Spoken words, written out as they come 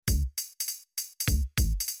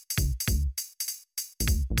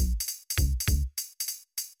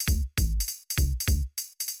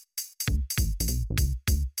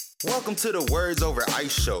Welcome to the Words Over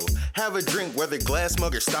Ice show. Have a drink, whether glass,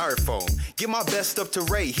 mug, or styrofoam. Give my best up to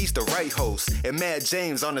Ray, he's the right host. And Matt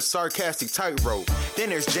James on the sarcastic tightrope. Then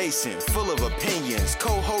there's Jason, full of opinions.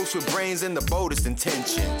 Co-host with brains and the boldest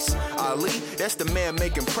intentions. Ali, that's the man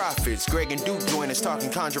making profits. Greg and Duke join us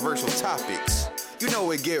talking controversial topics. You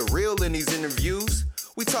know it get real in these interviews.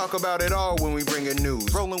 We talk about it all when we bring in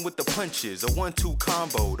news. Rolling with the punches, a 1-2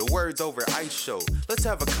 combo. The Words Over Ice show. Let's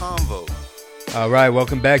have a convo. All right,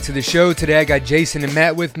 welcome back to the show. Today I got Jason and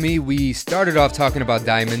Matt with me. We started off talking about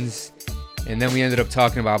diamonds, and then we ended up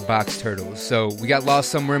talking about box turtles. So we got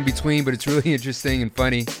lost somewhere in between, but it's really interesting and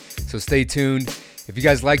funny. So stay tuned. If you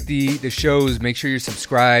guys like the shows, make sure you're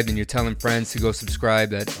subscribed and you're telling friends to go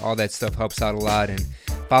subscribe. All that stuff helps out a lot. And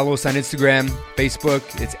follow us on Instagram,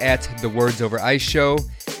 Facebook. It's at The Words Over Ice Show.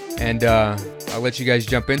 And I'll let you guys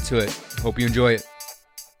jump into it. Hope you enjoy it.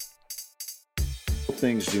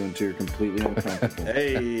 Things do until you're completely uncomfortable.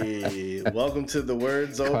 Hey, welcome to the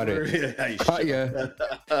Words Over. Caught ya.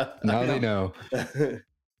 Now they know.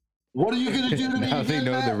 What are you going to do to me? Now they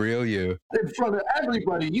know the real you. In front of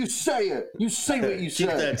everybody, you say it. You say what you say.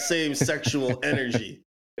 Keep that same sexual energy.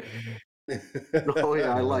 Oh,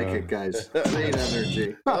 yeah, I like it, guys. Great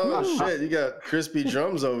energy. Oh, shit, you got crispy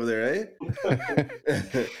drums over there,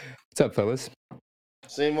 eh? What's up, fellas?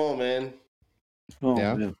 Same old, man. Oh,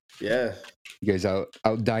 Yeah? man. Yeah. You guys out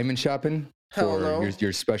diamond shopping Hell for no.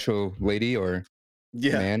 your special lady or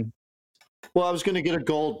Yeah. man? Well, I was going to get a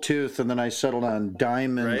gold tooth, and then I settled on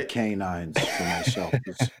diamond Right. canines for myself.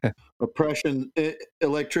 Oppression,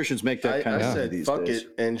 electricians make that kind I of said these fuck days. it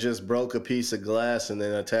and just broke a piece of glass and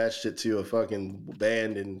then attached it to a fucking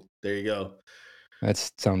band, and there you go. That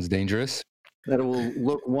sounds dangerous. That will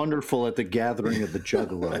look wonderful at the gathering of the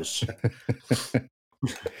juggalos.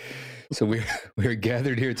 So we're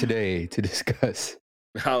gathered here today to discuss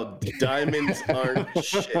How diamonds aren't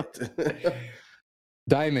shit.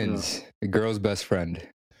 diamonds, a girl's best friend,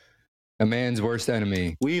 a man's worst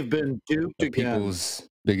enemy, We've been duped a again. people's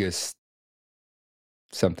biggest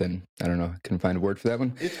something. I don't know. Couldn't find a word for that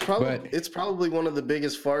one. It's probably one of the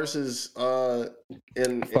biggest farces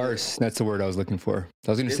in Farce. That's the word I was looking for.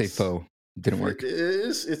 I was going to say It's- faux. Didn't work. It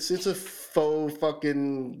is. It's a faux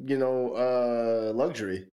fucking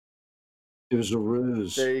luxury. It was a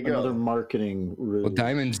ruse. There you go. Another marketing ruse. Well,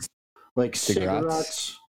 diamonds. like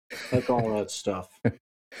cigarettes. cigarettes, like all that stuff.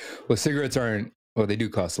 Well, cigarettes aren't. Well, they do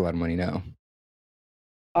cost a lot of money now.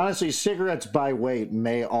 Honestly, cigarettes by weight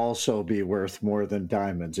may also be worth more than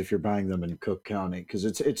diamonds if you're buying them in Cook County, because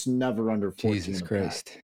it's never under 14. Jesus a pack.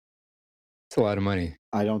 Christ, it's a lot of money.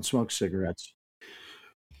 I don't smoke cigarettes.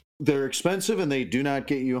 They're expensive and they do not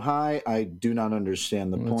get you high. I do not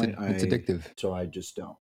understand the Well, point. it's addictive. So I just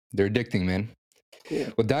don't. They're addicting, man.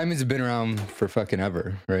 Yeah. Well, diamonds have been around for fucking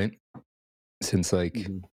ever, right? Since like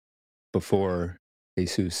Mhm. before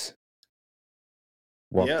Jesus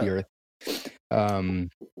walked Yeah. the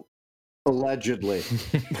earth. Allegedly.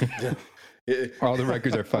 All the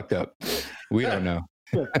records are fucked up. We don't know.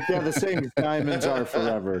 Yeah, the same as diamonds are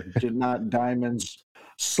forever. Did not diamonds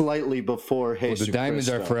slightly before Well, Jesus the diamonds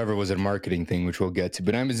are Christo. forever was a marketing thing, which we'll get to.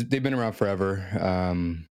 But diamonds, they've been around forever.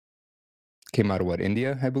 Came out of what,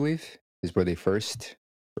 India, I believe, is where they first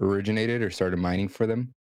originated or started mining for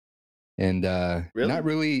them. And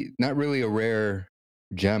Really? not really a rare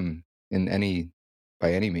gem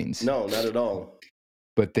by any means. No, not at all.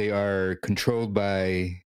 But they are controlled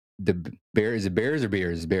by the bears. Is it bears or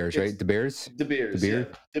beers? Bears, right? The bears? De Beers. De Beer?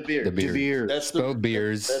 Yeah. De Beers. De Beer. De Beers. That's Spelled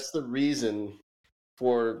beers. That's the reason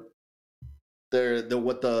for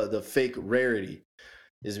the fake rarity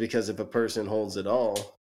is because if a person holds it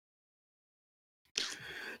all.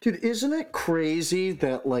 Dude, isn't it crazy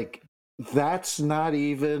that like that's not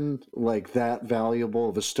even like that valuable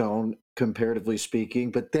of a stone comparatively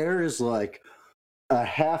speaking, but there is like a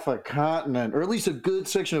half a continent, or at least a good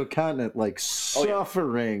section of a continent, like Oh, yeah.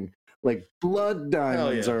 suffering, like blood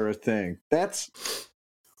diamonds yeah. are a thing. That's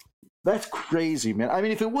crazy, man. I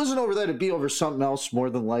mean, if it wasn't over that, it'd be over something else more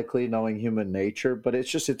than likely, knowing human nature. But it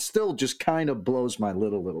still just kind of blows my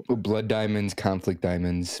lid a little bit. Blood diamonds, conflict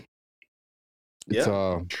diamonds. It's Yeah.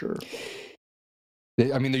 all. Sure.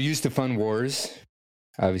 I mean, they're used to fund wars.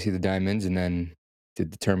 Obviously, the diamonds, and then the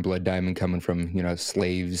term blood diamond coming from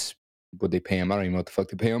slaves. What they pay them? I don't even know what the fuck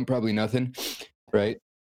they pay them. Probably nothing, right?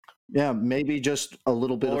 Yeah, maybe just a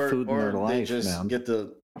little bit of food in their they life, just man. get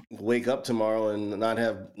to wake up tomorrow and not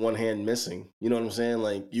have one hand missing. You know what I'm saying?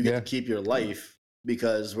 Like you get Yeah. to keep your life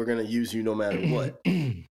because we're gonna use you no matter what.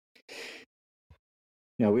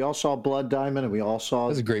 Yeah, we all saw Blood Diamond, and we all saw That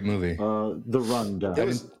was a great movie. The Rundown.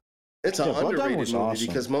 It's an Yeah, Blood Diamond underrated was movie awesome.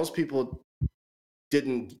 because most people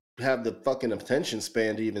didn't have the fucking attention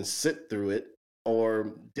span to even sit through it,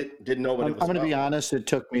 or didn't know what it was. I'm going to be honest. It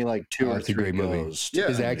took me like two or it's a three great movie. goes.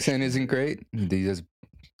 His accent isn't great.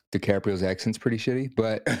 DiCaprio's accent's pretty shitty,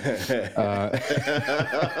 but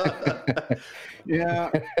yeah,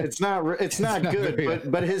 it's not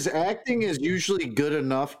good. But his acting is usually good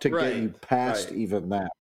enough to get you past even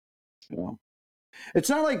that. So, it's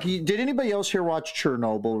not like did anybody else here watch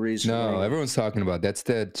Chernobyl recently? No, everyone's talking about that's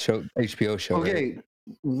the show, HBO show. Okay,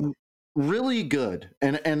 right? Really good,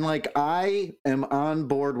 and like I am on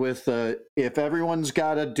board with if everyone's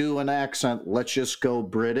got to do an accent, let's just go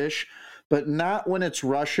British. But not when it's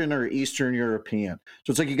Russian or Eastern European.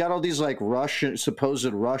 So it's like you got all these like supposed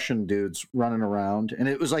Russian dudes running around, and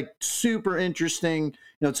it was like super interesting. You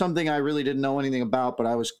know, it's something I really didn't know anything about, but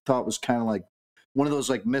I thought was kind of like one of those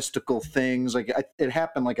like mystical things. Like it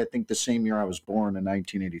happened like I think the same year I was born in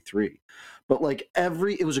 1983. But like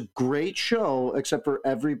it was a great show, except for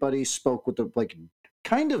everybody spoke with the like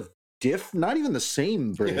kind of not even the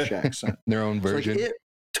same British accent, their own version. Like, it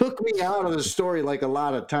took me out of the story like a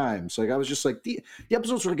lot of times. Like I was just like the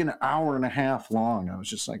episodes were like an hour and a half long. I was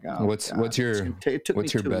just like, oh, what's your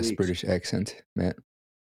best British accent, Matt?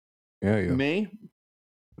 Yeah, me.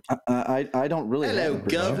 I don't really. Hello,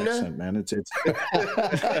 governor. Accent, man. It's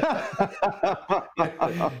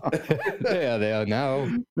yeah, they are now.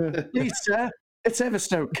 Please, sir, it's ever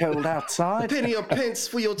so cold outside. Penny or pence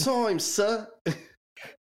for your time, sir.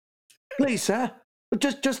 Please, sir.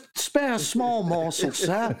 Just spare a small morsel,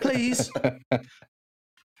 sir, please.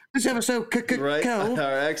 It's ever so cold.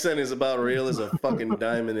 Our accent is about real as a fucking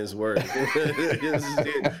diamond is worth.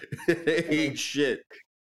 It ain't shit.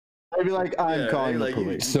 I'd be like, I'm calling the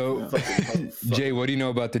police. So, Jay, what do you know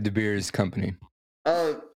about the De Beers company?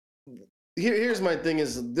 Here's my thing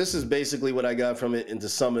is this is basically what I got from it, and to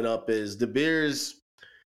sum it up is De Beers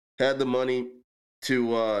had the money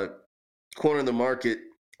to corner the market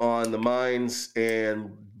on the mines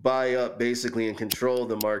and buy up basically and control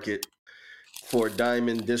the market for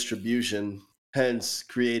diamond distribution, hence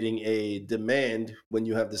creating a demand when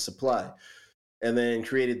you have the supply, and then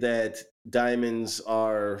created that diamonds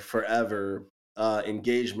are forever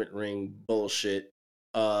engagement ring bullshit.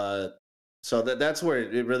 So that's where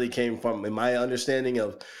it really came from. In my understanding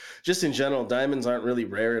of just in general, diamonds aren't really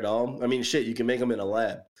rare at all. I mean, shit, you can make them in a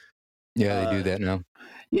lab. Yeah, they do that now.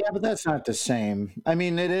 Yeah, but that's not the same. I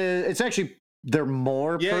mean, it is. It's actually they're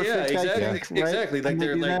more perfect. Yeah, exactly, I think, right? Exactly. Like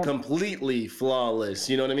they're like completely flawless.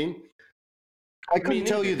 You know what I mean? I couldn't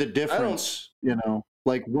tell you the difference. You know,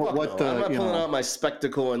 like what the. I'm not pulling out my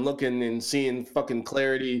spectacle and looking and seeing fucking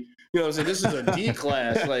clarity. You know what I'm saying? This is a D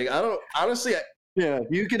class. Like I don't honestly. Yeah,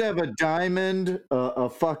 you could have a diamond, a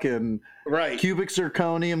fucking cubic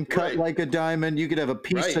zirconium cut like a diamond. You could have a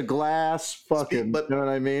piece of glass, fucking. But, you know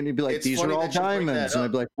what I mean? You'd be like, these are all diamonds, and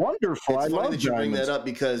I'd be like, wonderful. I love that you bring that up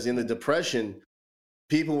because in the Depression,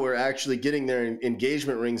 people were actually getting their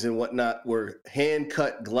engagement rings and whatnot were hand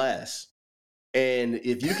cut glass. And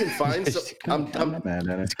if you can find some,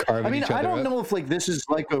 it's carving. I mean, I don't up. know if like this is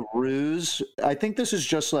like a ruse. I think this is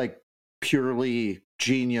just like purely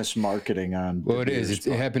genius marketing on. Well, it is.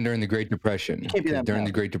 It happened during the Great Depression. During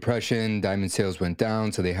the Great Depression, diamond sales went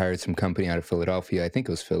down, so they hired some company out of Philadelphia. I think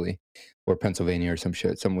it was Philly or Pennsylvania or some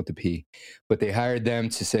shit, something with the P. But they hired them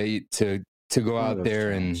to go out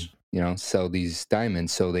there and sell these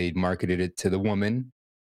diamonds. So they marketed it to the woman,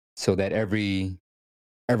 so that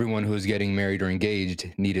everyone who was getting married or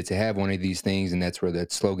engaged needed to have one of these things, and that's where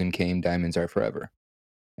that slogan came: "Diamonds are forever."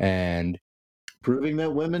 And proving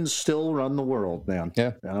that women still run the world, man.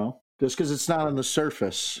 Yeah. Just because it's not on the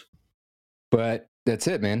surface. But that's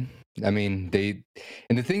it, man. I mean,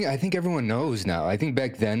 and the thing, I think everyone knows now. I think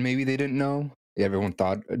back then, maybe they didn't know. Everyone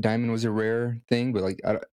thought a diamond was a rare thing, but like,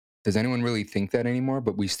 does anyone really think that anymore?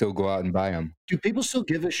 But we still go out and buy them. Do people still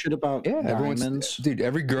give a shit about diamonds? Dude,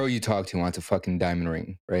 every girl you talk to wants a fucking diamond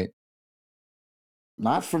ring, right?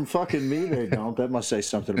 Not from fucking me, they don't. That must say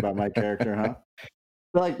something about my character, huh?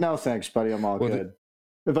 They're like, no, thanks, buddy. I'm all good.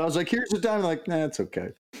 If I was like, here's a diamond, like, nah, it's okay.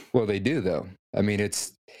 Well, they do though. I mean,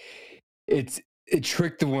 it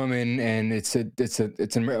tricked the woman, and it's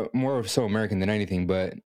more so American than anything.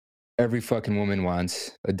 But every fucking woman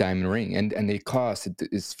wants a diamond ring, and they cost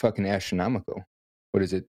it's fucking astronomical. What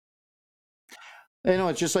is it?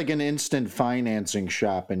 It's just like an instant financing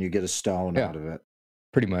shop, and you get a stone out of it.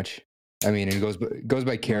 Pretty much. I mean, it goes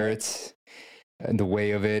by carats, and the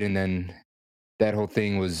way of it, and then. That whole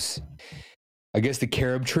thing was, I guess, the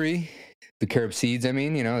carob tree, the carob seeds. I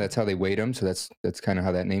mean, that's how they weighed them. So that's kind of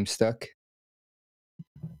how that name stuck.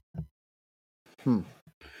 Well,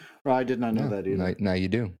 I did not know that either. Now you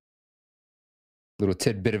do. Little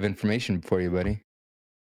tidbit of information for you, buddy.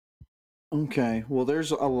 Okay. Well,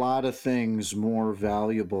 there's a lot of things more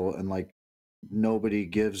valuable and like nobody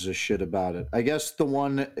gives a shit about it. I guess the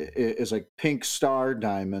one is like pink star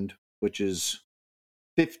diamond, which is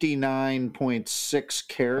 59.6 A pink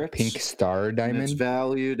carats, star and it's diamond?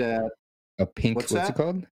 valued at A pink, what's what's it that?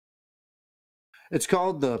 called? It's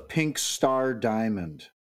called the pink star diamond,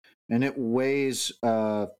 and it weighs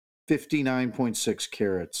 59.6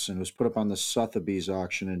 carats, and it was put up on the Sotheby's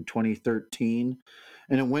auction in 2013,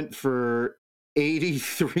 and it went for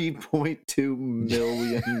 $83.2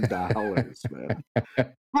 million, man.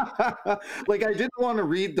 Like, I didn't want to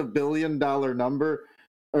read the $1 billion number.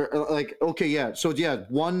 Or like, okay, yeah. So yeah,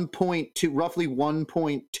 1.2, roughly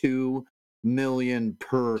 1.2 million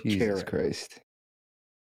per Jesus carat. Christ.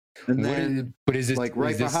 And What is, then but is this, like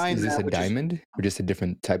right behind is this that, a which is, diamond or just a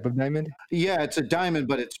different type of diamond? yeah, it's a diamond,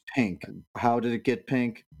 but it's pink. How did it get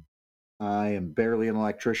pink? I am barely an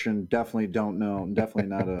electrician. Definitely don't know. I'm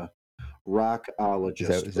definitely not a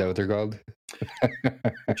rockologist, Is that what they're called?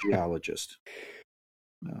 geologist.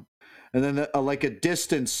 No. And then like a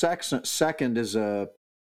distant second is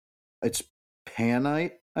it's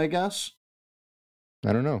panite, I guess,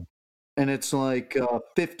 I don't know. and it's like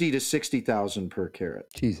 50 to 60,000 per carat.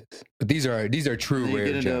 Jesus. But these are true Then you rare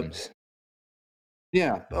get into gems.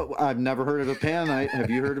 yeah. I've never heard of a panite. Have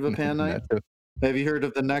you heard of a panite? Have you heard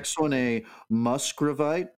of the next one, a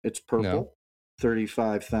muscovite? It's No. purple,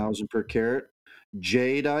 35,000 per carat.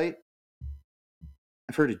 Jadeite.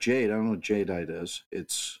 I've heard of jade. I don't know what jadeite is.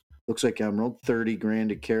 It's looks like emerald, 30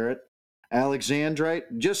 grand a carat.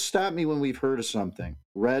 Alexandrite. Just stop me when we've heard of something.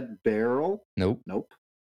 Red beryl. Nope. Nope.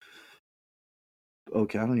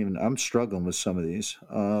 Okay, I'm struggling with some of these.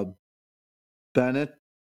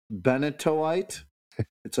 Benetoite.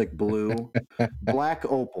 It's like blue. Black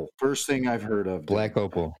opal. First thing I've heard of. Black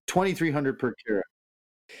opal. 2,300 per carat.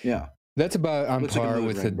 Yeah. That's about on Looks like a par mood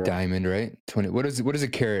with a ring, bro. diamond, right? What does a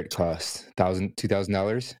carat cost?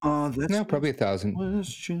 $2,000? That's No, probably $1,000.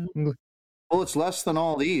 question. Well, it's less than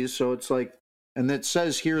all these, so it's like, and it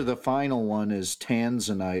says here the final one is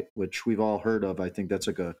tanzanite, which we've all heard of. I think that's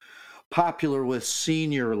like a popular with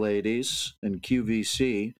senior ladies in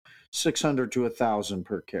QVC, 600 to 1,000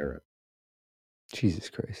 per carat. Jesus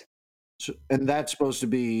Christ. So, and that's supposed to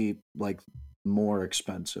be like more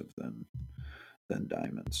expensive than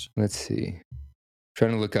diamonds. Let's see.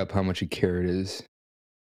 Trying to look up how much a carat is.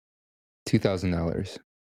 $2,000.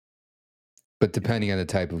 But depending on the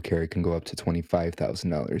type of carat, can go up to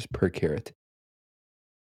 $25,000 per carat.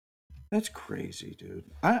 That's crazy, dude.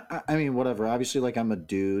 I mean, whatever. Obviously, like I'm a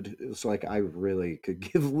dude. It's like I really could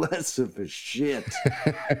give less of a shit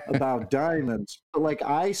about diamonds. But like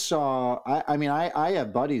I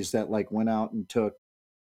have buddies that like went out and took,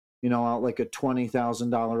 out like a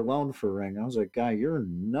 $20,000 loan for a ring. I was like, guy, you're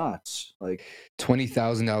nuts. Like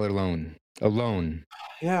 $20,000 loan. A loan.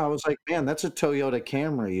 Yeah, I was like, man, that's a Toyota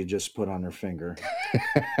Camry you just put on her finger.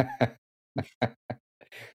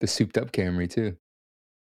 The souped up Camry too.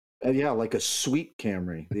 Yeah, like a sweet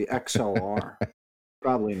Camry, the XLR.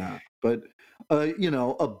 Probably not, but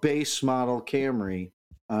a base model Camry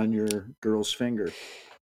on your girl's finger.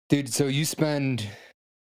 Dude, so you spend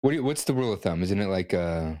what's the rule of thumb? Isn't it like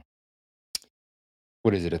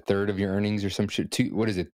what is it, a third of your earnings or some shit? What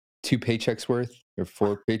is it? 2 paychecks worth or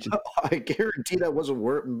 4 paychecks? I guarantee that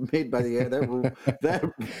wasn't made by the that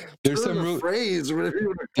there's some rule phrase.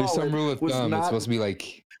 There's some rule of thumb. It's supposed to be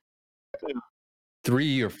like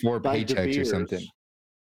 3 or 4 paychecks or something.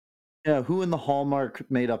 Yeah, who in the Hallmark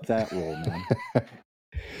made up that rule, man?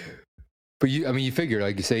 But you figure,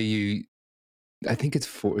 like, you say I think it's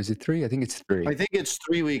 4. Is it 3? I think it's 3. I think it's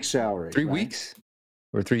 3 weeks salary. 3 weeks?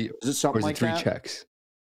 Or 3? Is it something like 3 checks?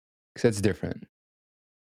 Because that's different.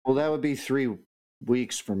 Well, that would be 3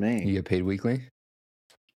 weeks for me. You get paid weekly?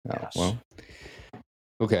 Oh, yes. Well.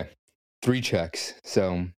 Okay. 3 checks.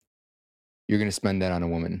 So you're going to spend that on a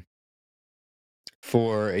woman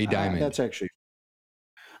for a diamond. That's actually,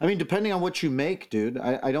 I mean, depending on what you make, dude,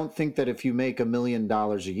 I don't think that if you make $1 million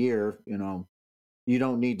a year, you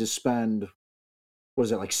don't need to spend, what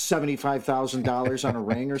is it, like $75,000 on a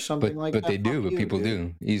ring or something like that? But they do, but people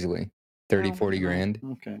do easily. 30, 40 grand.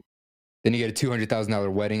 Okay. Then you get a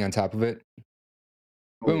 $200,000 wedding on top of it.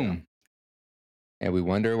 Boom. Yeah. And we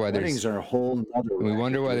wonder why weddings are a whole nother. We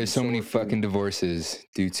wonder why there's so many fucking divorces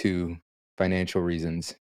due to financial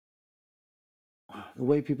reasons. The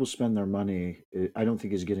way people spend their money, I don't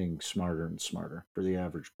think is getting smarter and smarter for the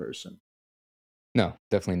average person. No,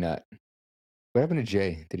 definitely not. What happened to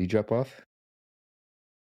Jay? Did he drop off?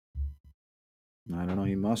 I don't know.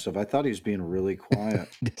 He must have. I thought he was being really quiet.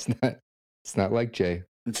 It's not like Jay.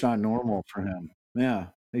 It's not normal for him. Yeah,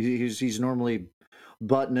 he's normally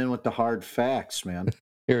butting in with the hard facts, man.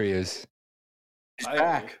 Here he is. He's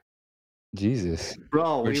back. Jesus.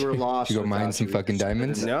 Bro, we were lost. Did you go mine some fucking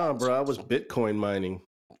diamonds? No, bro, I was Bitcoin mining.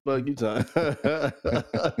 Fuck you, time.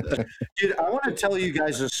 Dude, I want to tell you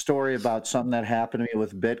guys a story about something that happened to me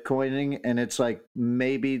with Bitcoining, and it's like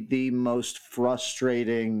maybe the most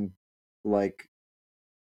frustrating, like,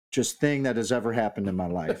 just thing that has ever happened in my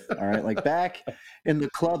life. All right. Like back in the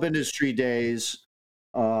club industry days,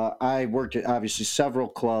 I worked at obviously several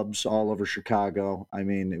clubs all over Chicago. I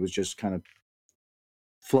mean, it was just kind of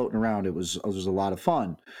floating around. It was a lot of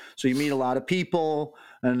fun. So you meet a lot of people,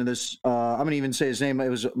 and this I'm gonna even say his name. It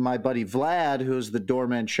was my buddy Vlad, who was the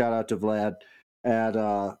doorman. Shout out to Vlad at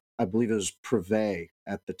I believe it was Privé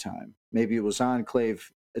at the time. Maybe it was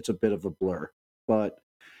Enclave. It's a bit of a blur, but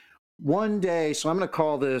one day, so I'm going to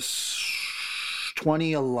call this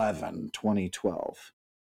 2011, 2012.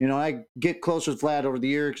 You know, I get close with Vlad over the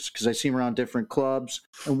years because I see him around different clubs.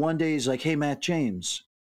 And one day he's like, hey, Matt James,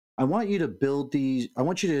 I want you to build these. I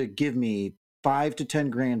want you to give me 5 to 10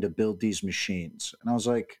 grand to build these machines. And I was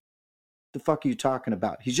like, the fuck are you talking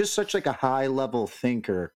about? He's just such like a high level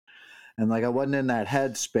thinker. And like, I wasn't in that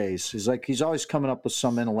headspace. He's like, he's always coming up with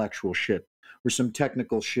some intellectual shit or some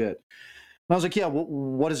technical shit. And I was like, yeah,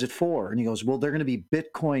 what is it for? And he goes, well, they're going to be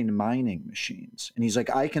Bitcoin mining machines. And he's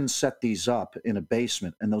like, I can set these up in a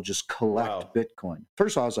basement and they'll just collect Bitcoin.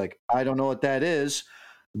 First of all, I was like, I don't know what that is.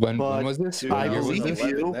 When was this? Dude, I believe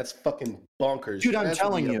you. That's fucking bonkers. Dude, I'm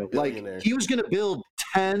telling you, like, he was going to build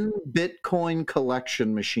 10 Bitcoin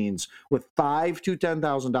collection machines with $5,000 to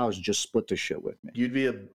 $10,000 just split the shit with me. You'd be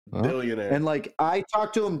a billionaire. And like, I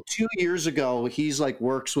talked to him 2 years ago. He's like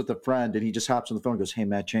works with a friend, and he just hops on the phone and goes, hey,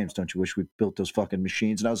 Matt James, don't you wish we built those fucking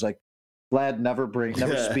machines? And I was like, Vlad, never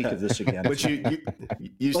speak of this again. But you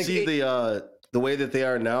like, see the way that they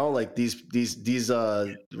are now, like these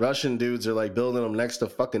Russian dudes are like building them next to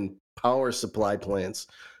fucking power supply plants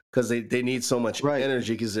because they need so much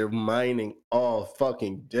energy because they're mining all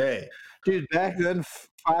fucking day. Dude, back then,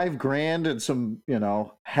 $5,000 and some,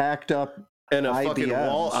 hacked up and a IBMs, fucking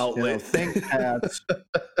wall outlet, ThinkPads.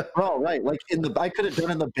 Bro, right? Like I could have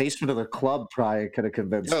done in the basement of the club. Probably could have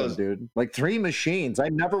convinced them, dude. Like 3 machines. I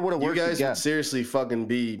never would have worked. You guys again. would seriously fucking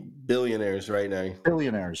be billionaires right now.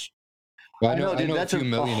 Billionaires. Well, I know, dude. That's a few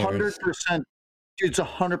millionaires. 100%. Dude, it's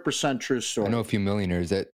 100% true story. I know a few millionaires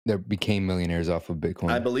that became millionaires off of Bitcoin.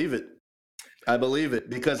 I believe it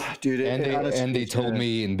because, dude. And they told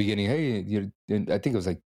me in the beginning, hey, I think it was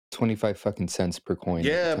like 25 fucking cents per coin.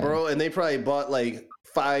 Yeah, bro. And they probably bought like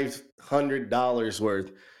 $500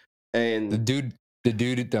 worth. And the dude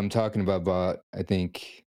that I'm talking about bought, I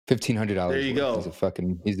think, $1,500. There you go.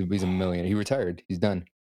 He's a millionaire. He retired. He's done.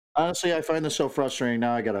 Honestly, I find this so frustrating.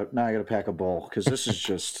 Now I gotta pack a bowl because this is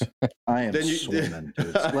just I am swimming.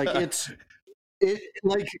 Dude. Like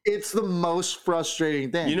it's the most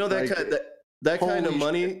frustrating thing. You know that kind of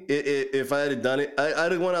money. If I had done it,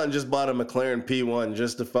 I'd have went out and just bought a McLaren P1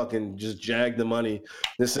 just to fucking just jag the money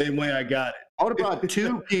the same way I got it. I would have brought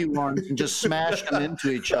 2 P1s and just smashed them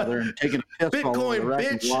into each other and taken a piss all over the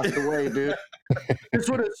wreck and walked away, dude.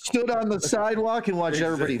 Just would have stood on the sidewalk and watched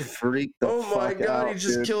everybody freak the fuck out. Oh my god, he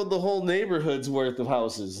just killed the whole neighborhood's worth of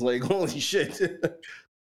houses. Like, holy shit.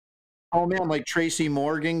 Oh man, like Tracy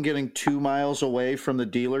Morgan getting 2 miles away from the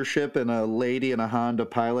dealership and a lady in a Honda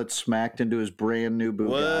Pilot smacked into his brand new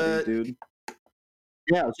Bugatti, dude.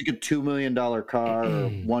 Yeah, it's like a $2 million car or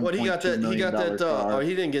 $1.2 million. He got that. Car.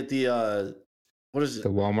 He didn't get the what is it? The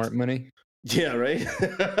Walmart money. Yeah, right.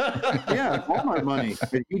 Yeah, Walmart money.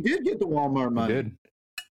 He did get the Walmart money. He did.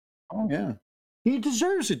 Oh yeah, he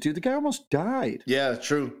deserves it, dude. The guy almost died. Yeah,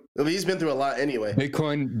 true. I mean, he's been through a lot anyway.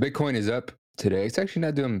 Bitcoin is up today. It's actually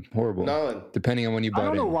not doing horrible. No, depending on when you bought it. I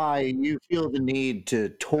don't know why you feel the need to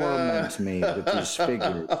torment me with these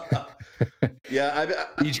figures. Yeah,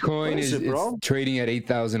 each coin is trading at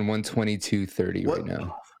 8,122.30 right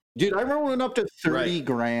now. Dude, I remember went up to 30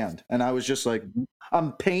 grand, and I was just like,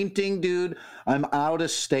 I'm painting, dude. I'm out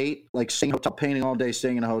of state, like staying in a hotel, painting all day,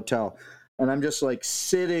 staying in a hotel. And I'm just like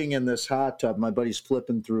sitting in this hot tub. My buddy's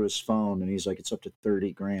flipping through his phone, and he's like, it's up to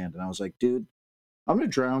 30 grand. And I was like, dude, I'm going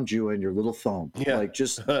to drown you in your little phone. Yeah. Like,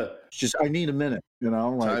 just, I need a minute,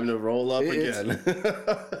 Like, time to roll up again.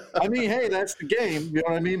 I mean, hey, that's the game. You know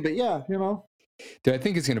what I mean? But yeah, Dude, I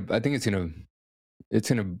think it's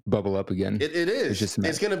gonna bubble up again. It is.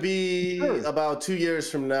 It's gonna be about 2 years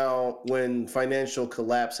from now when financial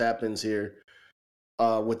collapse happens here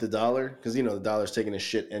with the dollar, because the dollar's taking a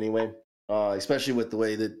shit anyway. Especially with the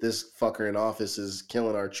way that this fucker in office is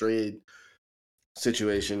killing our trade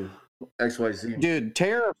situation. XYZ. Dude,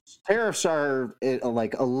 tariffs are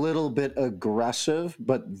like a little bit aggressive,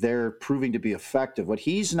 but they're proving to be effective. What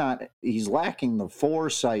he's lacking the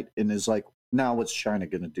foresight and is like, now what's China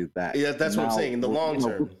going to do back? Yeah, that's what I'm saying. In the long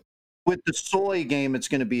term, with the soy game, it's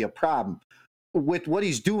going to be a problem. With what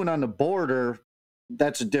he's doing on the border,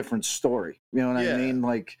 that's a different story. You know what I mean?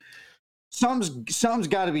 Like, something's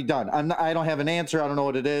got to be done. I don't have an answer. I don't know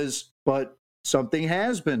what it is, but something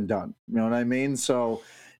has been done. You know what I mean? So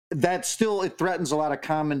that still, it threatens a lot of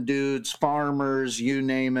common dudes, farmers, you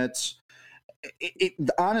name it.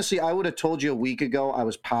 Honestly, I would have told you a week ago I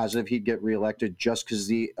was positive he'd get reelected just because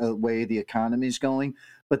the way the economy's going.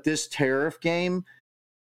 But this tariff game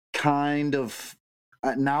kind of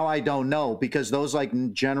now I don't know, because those like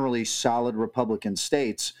generally solid Republican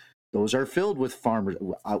states, those are filled with farmers.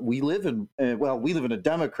 We live in a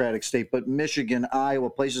Democratic state, but Michigan, Iowa,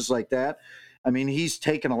 places like that. I mean, he's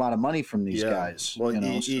taken a lot of money from these guys. Well,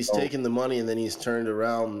 he's taken the money and then he's turned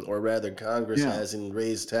around, or rather Congress has, and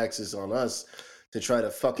raised taxes on us to try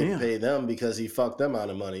to fucking pay them because he fucked them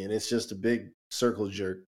out of money. And it's just a big circle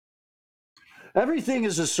jerk. Everything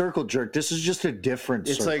is a circle jerk. This is just a different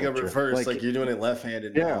It's like a reverse, like you're doing it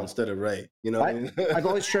left-handed now instead of right. You know what I mean? I've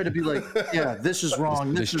always tried to be like, this is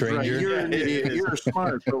wrong. This is right. You're an idiot. You're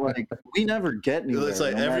smart. But like, we never get anywhere. It's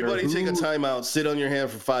like, everybody take a timeout, sit on your hand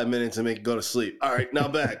for 5 minutes and make it go to sleep. All right, now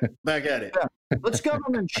back at it. Yeah. Let's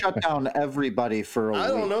government shut down everybody for a week. I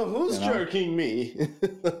don't know. Who's jerking me?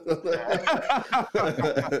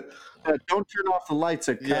 Don't turn off the lights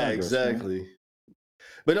at Congress. Yeah, exactly. Man.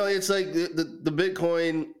 But no, it's like the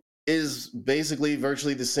Bitcoin is basically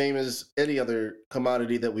virtually the same as any other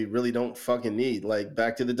commodity that we really don't fucking need. Like,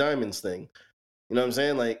 back to the diamonds thing. You know what I'm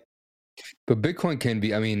saying? Like, but Bitcoin can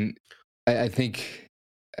be. I mean, I think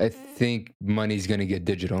money's going to get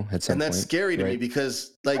digital at some point. And that's scary to me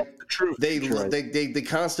because, like, they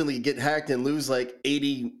constantly get hacked and lose like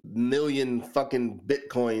 80 million fucking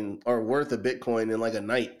Bitcoin or worth of Bitcoin in like a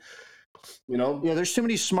night. You know? Yeah, there's too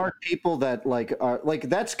many smart people that like are like,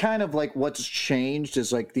 that's kind of like what's changed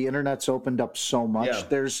is like the internet's opened up so much. Yeah.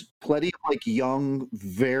 There's plenty of like young,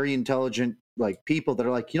 very intelligent like people that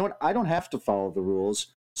are like, you know what, I don't have to follow the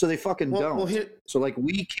rules. So they fucking don't. Well, so like,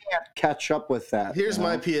 we can't catch up with that. Here's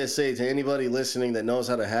my PSA to anybody listening that knows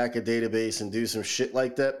how to hack a database and do some shit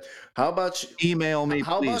like that. How about you email me?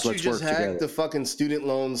 How please, about you just hack together. The fucking student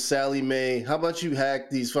loans, Sally Mae? How about you hack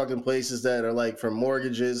these fucking places that are like for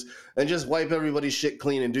mortgages and just wipe everybody's shit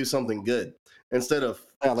clean and do something good instead of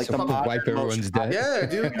like wipe everyone's debt. Yeah,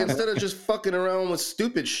 dude. Instead of just fucking around with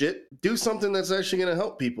stupid shit, do something that's actually going to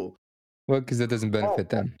help people. Well, because that doesn't benefit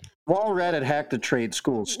them. Walrat had hacked the trade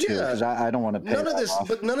schools too, because I don't want to pay none of this,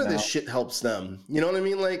 but none of this shit helps them. You know what I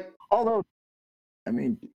mean? Like, although, I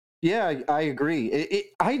mean, yeah, I agree.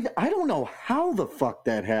 I don't know how the fuck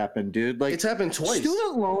that happened, dude. Like, it's happened twice.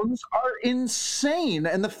 Student loans are insane,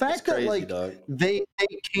 and the fact that like they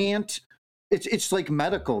can't. It's like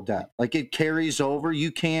medical debt. Like, it carries over.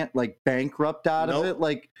 You can't like bankrupt out of it.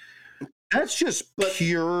 Like, that's just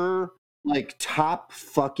pure. Like, top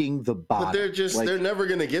fucking the bottom. But they're never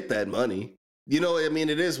gonna get that money. You know, I mean,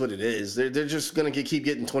 it is what it is. They're just gonna keep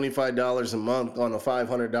getting $25 a month on a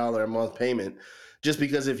 $500 a month payment, just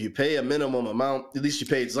because if you pay a minimum amount, at least you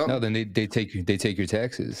paid something. No, then they take your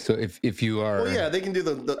taxes. So if you are, they can do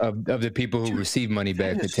the of the people who receive money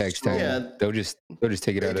back at tax time, they'll just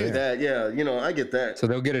take it out of there. That, yeah, you know, I get that. So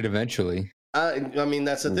they'll get it eventually. I mean,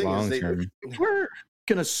 that's the thing. We're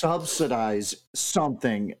gonna subsidize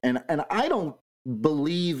something, and I don't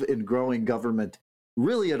believe in growing government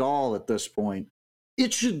really at all at this point.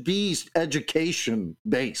 It should be education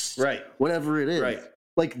based, right? Whatever it is, right?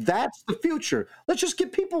 Like, that's the future. Let's just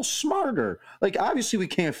get people smarter. Like, obviously we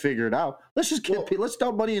can't figure it out. Let's just get let's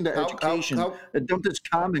dump money into education and dump this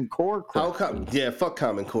Common Core crap. Fuck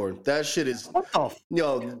Common Core. That shit is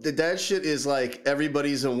that shit is like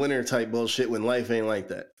everybody's a winner type bullshit when life ain't like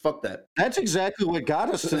that. Fuck that. That's exactly what got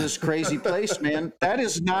us to this crazy place, man. That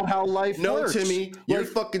is not how life works. No, Timmy, you're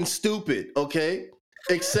fucking stupid, okay?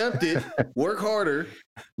 Accept it. Work harder.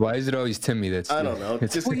 Why is it always Timmy? I don't know.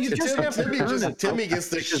 Timmy gets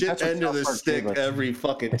the shit end of the stick every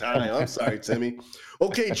fucking time. I'm sorry, Timmy.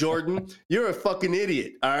 Okay, Jordan, you're a fucking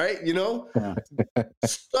idiot. All right, you know.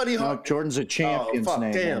 Study hard. No, Jordan's a champion's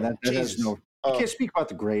name. Damn, that has no. You can't speak about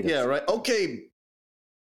the greatest. Yeah, right. Okay.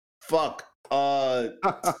 Fuck.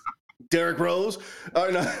 Derrick Rose. Oh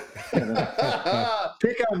no.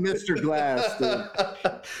 Pick out Mr. Glass,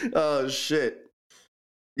 dude. Oh shit.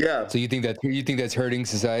 Yeah. So you think that's hurting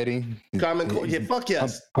society? Yeah, fuck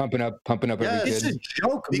yes. Pumping up every It's kid. a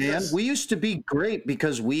joke, man. We used to be great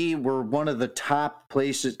because we were one of the top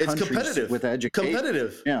places. It's competitive with education.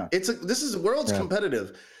 Competitive. Yeah. This is world's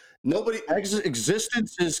competitive. Nobody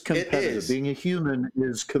existence is competitive. is. Being a human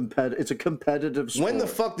is competitive. It's a competitive sport. When the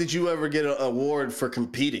fuck did you ever get an award for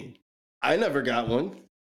competing? I never got one.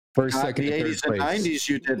 First, second, the and 80s third and place. 90s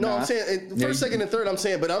you did No, not. I'm saying first, second, and third. I'm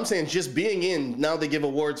saying just being in. Now they give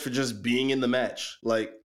awards for just being in the match.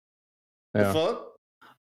 Like the fuck.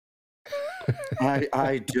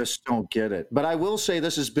 I just don't get it. But I will say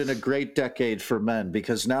this has been a great decade for men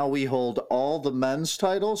because now we hold all the men's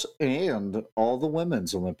titles and all the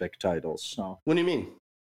women's Olympic titles. So What do you mean?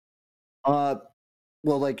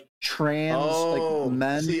 well, like like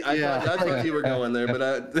men. See, I thought you were going there, but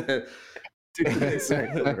I.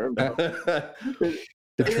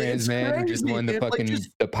 The trans man who just won the fucking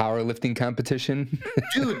the powerlifting competition.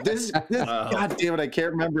 Dude, this God damn it, I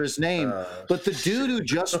can't remember his name. But the dude who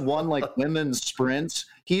just won like women's sprints,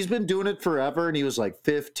 he's been doing it forever, and he was like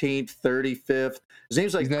 15th, 35th. His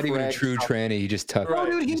name's like he's not even a true tranny. He just tough. Oh,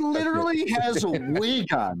 dude, he literally has a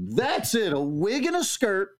wig on. That's it, a wig and a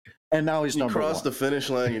skirt. And now he's number one. You cross the finish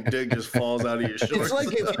line, your dick just falls out of your shorts. It's like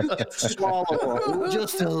if you could swallow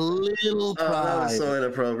just a little pride. That was so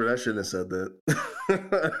inappropriate. I shouldn't have said that.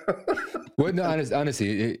 What? No,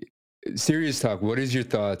 honestly, serious talk. What is your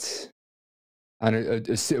thoughts on a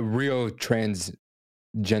real transgender?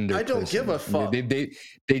 I don't give a fuck. They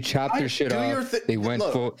chopped their shit off. They went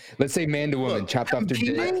full. Let's say man to woman, chopped off their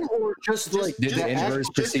dick, or just like did the inverse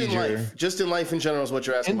procedure. Just in life in general is what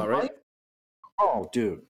you're asking about, right? Oh,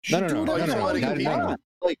 dude. No.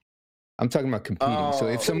 Like, I'm talking about competing. So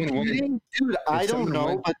if someone won, dude, I don't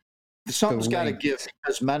know, but something's got to give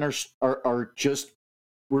because men are just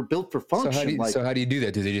we're built for function. So how do you do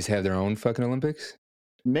that? Do they just have their own fucking Olympics?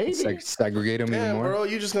 Maybe segregate them even more. Bro,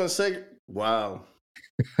 you just gonna say, wow.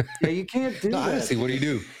 Yeah, you can't do that. Honestly, what do you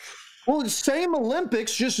do? Well, same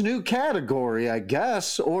Olympics, just new category, I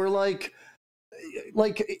guess, or like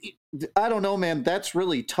I don't know, man. That's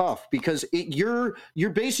really tough because you're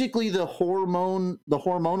basically the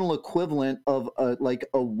hormonal equivalent of a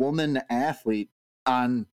woman athlete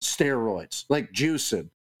on steroids, like juicing.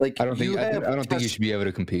 Like I don't think you should be able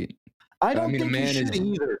to compete. I don't think you should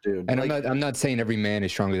either, dude. And I'm not saying every man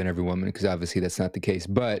is stronger than every woman because obviously that's not the case.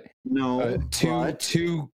 But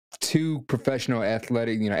two professional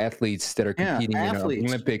athletes that are competing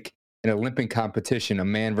in an Olympic competition, a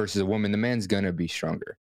man versus a woman, the man's gonna be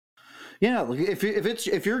stronger. Yeah,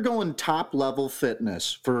 if you're going top level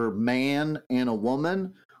fitness for man and a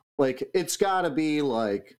woman, like it's got to be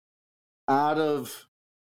like out of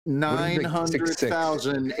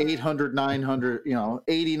 900,000, 800, 900,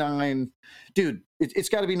 89, dude. It's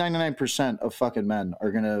got to be 99% of fucking men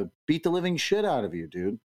are gonna beat the living shit out of you,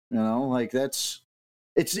 dude. Like it's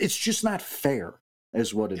just not fair.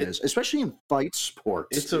 Is what it is, especially in fight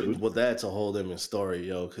sports. That's a whole different story,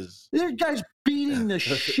 yo. Because there are guys beating the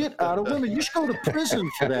shit out of women. You should go to prison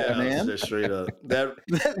for that, man. Just straight up. That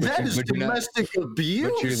is domestic abuse.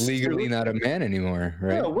 But you're legally not a man anymore,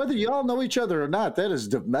 right? Yeah, whether y'all know each other or not, that is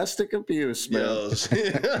domestic abuse, man.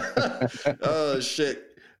 Oh shit.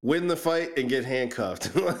 Win the fight and get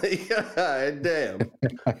handcuffed. Like, God damn.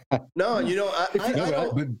 No, I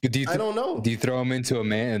don't know. Do you throw him into a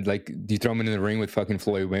man? Like, do you throw him into the ring with fucking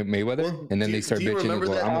Floyd Mayweather? And then they start bitching.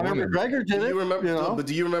 Well, I'm a woman. McGregor did it. But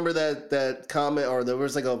do you remember that comment? Or there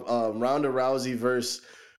was like a Ronda Rousey versus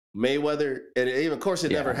Mayweather, and of course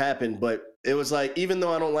it never happened. But it was like, even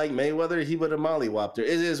though I don't like Mayweather, he would have mollywopped her. It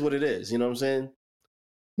is what it is. You know what I'm saying?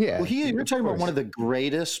 Yeah. Well, you're talking about one of the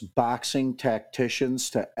greatest boxing tacticians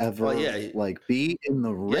to ever be in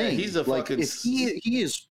the ring. Yeah, he's a fucking. If he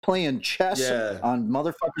is playing chess on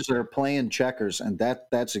motherfuckers that are playing checkers, and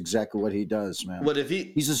that's exactly what he does, man. But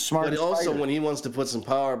he's a smart. But also, fighter. when he wants to put some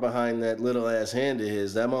power behind that little ass hand of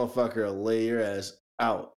his, that motherfucker will lay your ass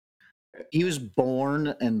out. He was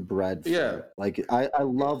born and bred for it. Like I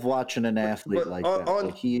love watching an athlete like that.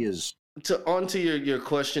 Like he is. Onto your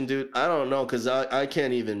question, dude. I don't know, because I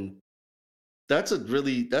can't even. That's a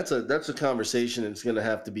conversation that's gonna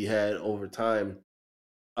have to be had over time.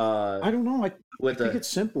 I don't know. I think it's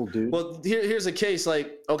simple, dude. Well, here's a case.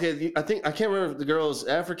 Like, okay, I can't remember if the girl's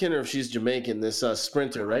African or if she's Jamaican. This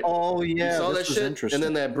sprinter, right? Oh yeah, you saw that shit. Interesting. And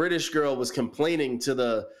then that British girl was complaining to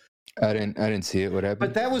the. I didn't see it. What happened?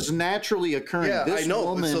 But that was naturally occurring. Yeah, this I know.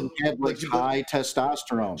 woman had high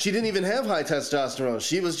testosterone. She didn't even have high testosterone.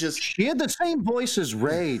 She had the same voice as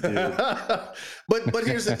Ray, dude. but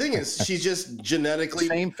here's the thing: is she's just genetically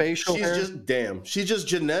same facial hair. She's just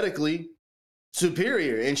genetically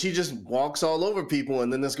superior, and she just walks all over people,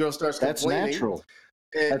 and then this girl starts complaining. That's natural.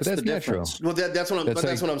 And That's the difference. well, that's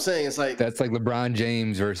what I'm saying. It's like that's like LeBron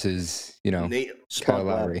James versus Spud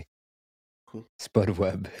Lowry. Spud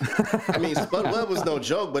Webb. I mean, Spud Webb was no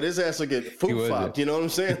joke, but his ass would get food-fopped. You know what I'm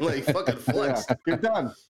saying? Like fucking flex. Yeah, you're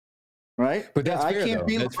done. Right? But that's I fair, can't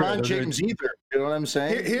be LeBron James either. You know what I'm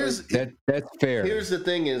saying? That's fair. Here's the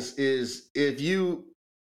thing: is if you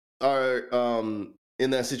are in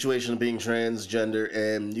that situation of being transgender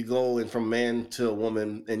and you go in from man to a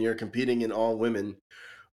woman and you're competing in all women,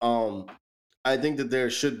 I think that there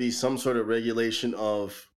should be some sort of regulation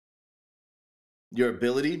of your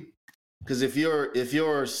ability, because if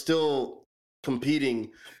you're still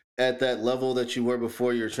competing at that level that you were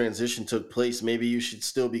before your transition took place, maybe you should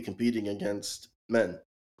still be competing against men.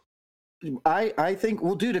 I think,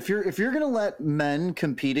 well, dude, if you're gonna let men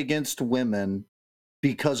compete against women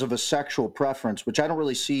because of a sexual preference, which I don't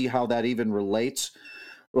really see how that even relates,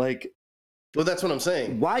 like. Well, that's what I'm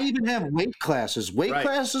saying. Why even have weight classes? Weight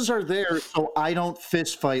classes are there so I don't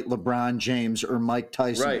fist fight LeBron James or Mike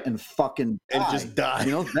Tyson and fucking die. And just die.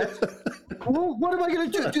 You know, well, what am I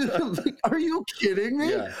going to do? Like, are you kidding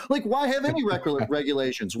me? Yeah. Like, why have any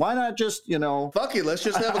regulations? Why not just, fuck it, let's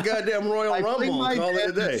just have a goddamn Royal Rumble and call it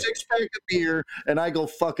a day. 6-pack of beer and I go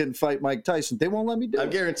fucking fight Mike Tyson. They won't let me do it. I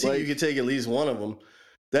guarantee you could take at least one of them.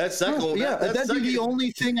 That'd be the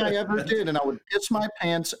only thing I ever did, and I would piss my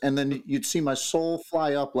pants, and then you'd see my soul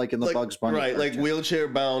fly up like in the Bugs Bunny. Right, like wheelchair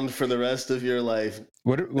bound for the rest of your life.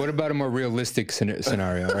 What about a more realistic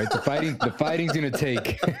scenario? Right, the fighting's gonna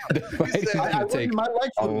take. My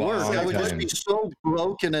life would work. I would just be so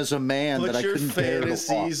broken as a man that I couldn't bear to walk. Put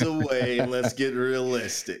your fantasies away and let's get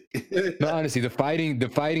realistic. No, honestly, the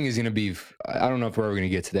fighting is gonna be. I don't know if we're ever gonna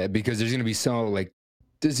get to that, because there's gonna be so like.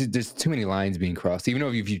 There's too many lines being crossed. Even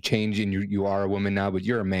though if you change and you are a woman now, but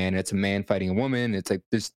you're a man, it's a man fighting a woman. It's like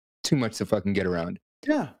there's too much to fucking get around.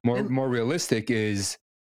 Yeah. More realistic is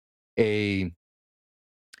a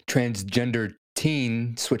transgender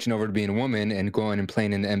teen switching over to being a woman and going and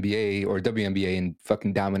playing in the NBA or WNBA and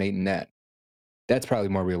fucking dominating that. That's probably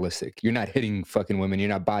more realistic. You're not hitting fucking women. You're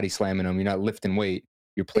not body slamming them. You're not lifting weight.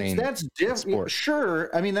 You're playing. That's different.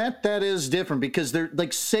 Sure. I mean, that is different because they're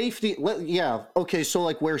like safety. Yeah. Okay. So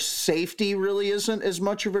like where safety really isn't as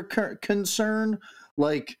much of a concern,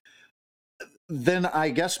 like, then I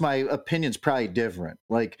guess my opinion's probably different.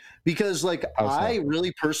 Like, because like I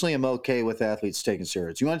really personally am okay with athletes taking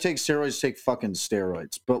steroids. You want to take steroids, take fucking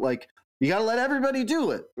steroids. But like, you got to let everybody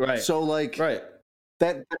do it. Right. So like,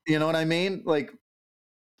 that, you know what I mean? Like,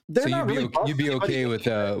 so you'd be okay with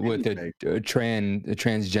a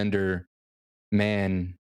transgender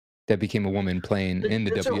man that became a woman playing in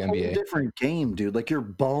the WNBA. It's a whole different game, dude. Like your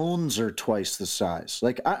bones are twice the size.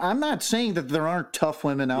 Like I'm not saying that there aren't tough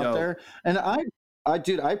women out there, and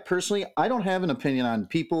I personally don't have an opinion on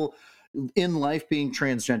people in life being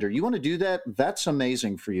transgender. You want to do that? That's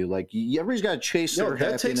amazing for you. Like everybody's got to chase their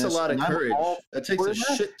happiness. That takes a lot of courage. That takes a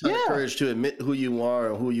shit ton of courage to admit who you are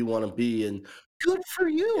and who you want to be, and. Good for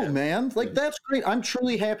you, man. Like, that's great. I'm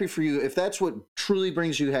truly happy for you if that's what truly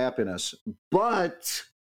brings you happiness. But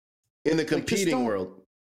in the competing world.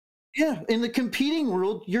 Yeah, in the competing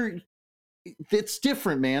world, it's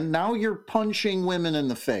different, man. Now you're punching women in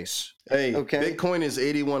the face. Hey, okay? Bitcoin is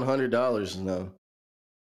 $8,100 now.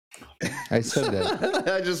 I said that.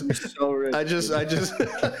 I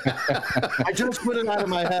just put it out of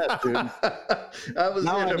my head, dude. I was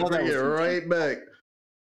going to bring it right back.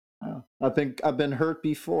 I think I've been hurt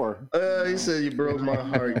before. He said you broke my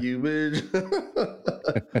heart, you bitch.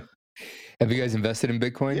 Have you guys invested in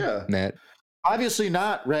Bitcoin? Yeah, Matt. Obviously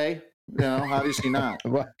not, Ray. No, obviously not.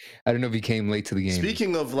 Well, I don't know if you came late to the game.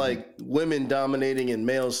 Speaking of like women dominating in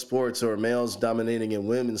male sports or males dominating in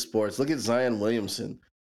women's sports, look at Zion Williamson.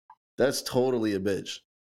 That's totally a bitch.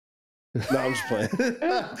 No, I'm just playing.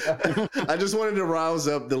 I just wanted to rouse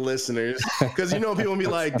up the listeners because people will be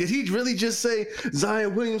like, "Did he really just say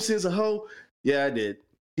Zion Williamson's a hoe?" Yeah, I did.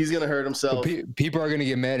 He's gonna hurt himself. People are gonna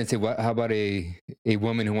get mad and say, "What? How about a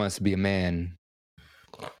woman who wants to be a man?"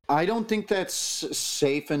 I don't think that's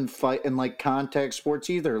safe in fight and like contact sports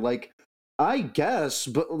either. Like, I guess,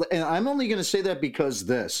 and I'm only gonna say that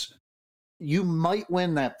because you might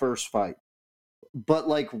win that first fight, but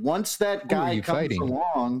like once that guy comes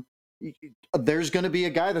along. There's going to be a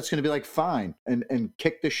guy that's going to be like, fine, and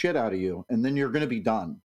kick the shit out of you. And then you're going to be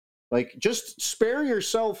done. Like, just spare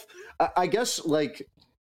yourself. I guess, like,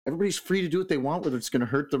 everybody's free to do what they want, whether it's going to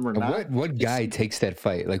hurt them or not. What guy takes that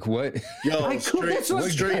fight? Like, what? Yo,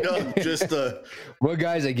 straight up, just what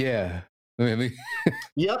guy's like, yeah.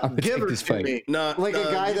 Yep, give her to me. Nah, like a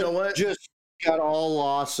guy that just got all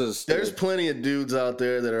losses. Dude. There's plenty of dudes out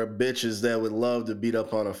there that are bitches that would love to beat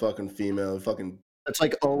up on a fucking female. Fucking. It's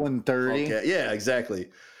like 0-30. Okay. Yeah, exactly.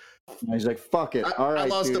 And he's like, "Fuck it, all right." I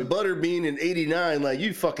lost dude. to Butterbean in '89. Like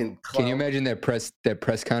you fucking. Clown. Can you imagine that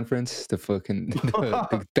press conference? The fucking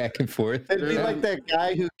the back and forth. It'd be like that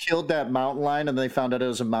guy who killed that mountain lion, and they found out it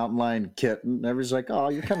was a mountain lion kitten. And everybody's like, "Oh,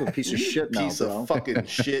 you're kind of a piece of shit now, piece bro." of fucking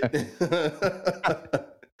shit.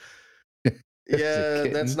 Yeah,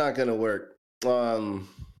 that's not gonna work. I don't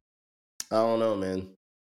know, man.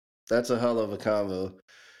 That's a hell of a convo.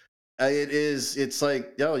 It is. It's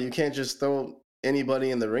like, yo, you can't just throw anybody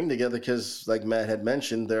in the ring together because, like Matt had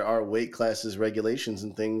mentioned, there are weight classes, regulations,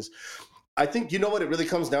 and things. I think, you know what it really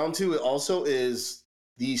comes down to? It also is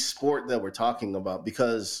the sport that we're talking about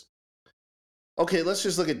because, okay, let's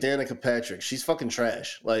just look at Danica Patrick. She's fucking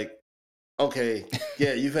trash. Like, okay,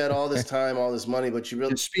 yeah, you've had all this time, all this money, but you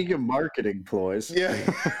really... Speaking of marketing ploys. Yeah.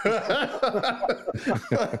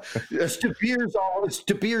 It's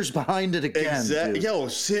De Beers behind it again. Exactly. Dude. Yo,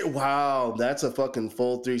 shit, wow. That's a fucking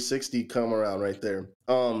full 360 come around right there.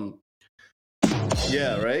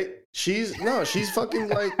 Yeah, right? She's fucking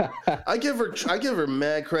like I give her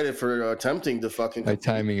mad credit for attempting to fucking My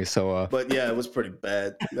timing is so off. But yeah, it was pretty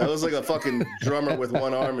bad. That was like a fucking drummer with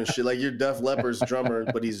one arm and shit. Like your Def Leppard's drummer,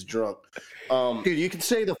 but he's drunk. Dude, you can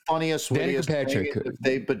say say the wittiest Patrick. thing. If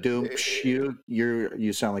they badoom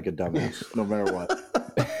you sound like a dumbass, no matter what.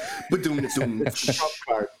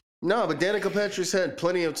 No, but Danica Patrick's had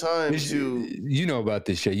plenty of time to. You know about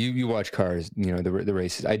this shit. You watch cars. You know the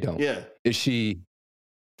races. I don't. Yeah. Is she?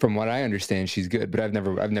 From what I understand, she's good, but I've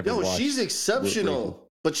never. Yo, watched she's exceptional,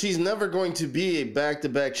 but she's never going to be a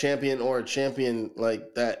back-to-back champion or a champion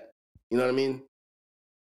like that. You know what I mean?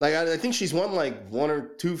 Like I think she's won like 1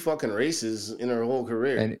 or 2 fucking races in her whole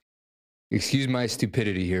career. And excuse my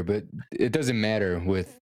stupidity here, but it doesn't matter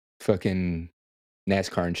with fucking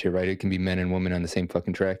NASCAR and shit, right? It can be men and women on the same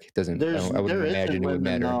fucking track. It doesn't. I wouldn't imagine it would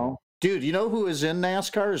matter. No. Dude, you know who is in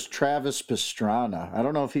NASCAR is Travis Pastrana. I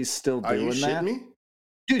don't know if he's still doing that. Are you shitting me?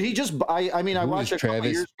 Dude, he just, I mean, I watched it a couple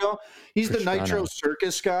years ago. He's the Nitro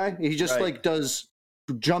Circus guy. He just like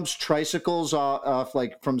jumps tricycles off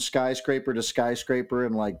like from skyscraper to skyscraper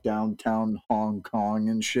in like downtown Hong Kong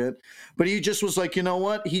and shit. But he just was like, you know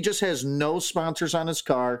what? He just has no sponsors on his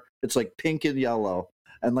car. It's like pink and yellow.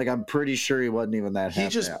 And like, I'm pretty sure he wasn't even that happy. He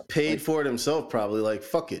just paid for it himself, probably. Like,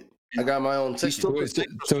 fuck it. I got my own ticket.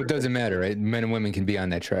 So it doesn't matter, right? Men and women can be on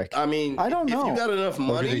that track. I mean, I don't know. If you got enough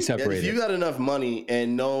money, if you got enough money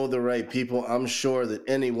and know the right people, I'm sure that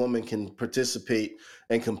any woman can participate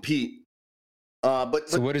and compete. But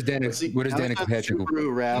so what is Danica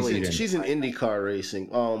Patrick? She's in IndyCar racing.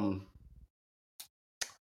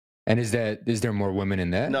 And is there more women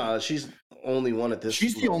in that? No, she's only one at this.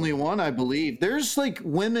 She's the only one, I believe. There's like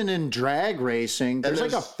women in drag racing. There's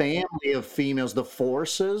like a family of females. The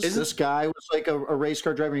Forces. This guy was like a race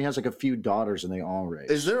car driver. And he has like a few daughters, and they all race.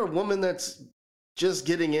 Is there a woman that's just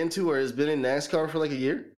getting into or has been in NASCAR for like a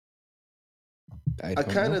year? I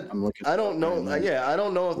don't know. Yeah, I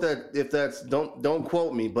don't know if that's don't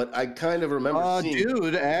quote me, but I kind of remember seeing.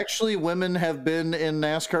 Dude, actually, women have been in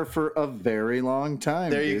NASCAR for a very long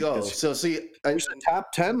time. There you go. So see, there's a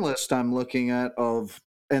top 10 list I'm looking at of,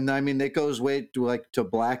 and I mean it goes way to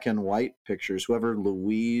black and white pictures. Whoever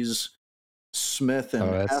Louise Smith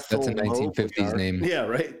and that's a 1950s name. Yeah,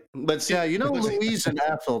 right. But see, yeah, you know Louise and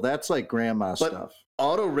Ethel. That's like grandma stuff.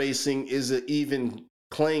 Auto racing is an even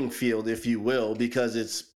playing field, if you will, because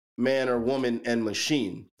it's man or woman and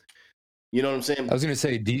machine. You know what I'm saying? I was going to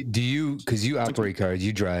say, do you, because you operate cars,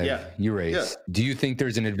 you drive, you race. Yeah. Do you think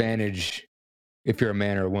there's an advantage if you're a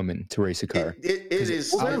man or a woman to race a car? It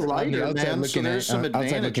is. Well, they're lighter, man, so there's some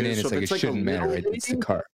advantages. Outside looking in, it's like it shouldn't matter, right? It's the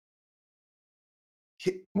car.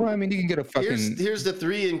 Well, I mean, you can get a fucking... Here's the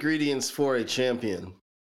 3 ingredients for a champion.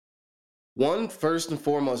 One, first and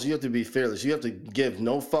foremost, you have to be fearless. You have to give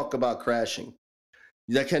no fuck about crashing.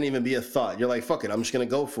 That can't even be a thought. You're like, fuck it, I'm just going to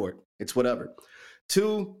go for it. It's whatever.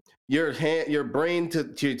 2, your brain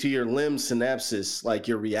to your limb synapses, like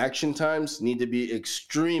your reaction times, need to be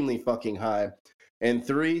extremely fucking high. And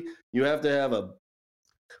 3, you have to have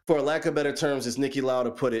for lack of better terms, as Nicky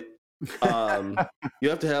Lauda put it, you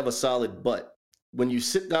have to have a solid butt. When you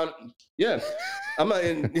sit down, I'm not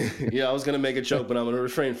in, I was going to make a joke, but I'm going to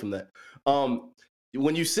refrain from that.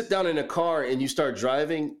 When you sit down in a car and you start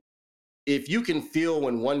driving, if you can feel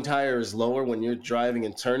when one tire is lower when you're driving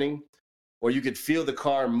and turning, or you could feel the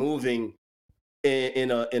car moving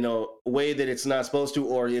in a way that it's not supposed to,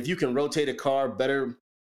 or if you can rotate a car better,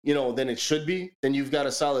 than it should be, then you've got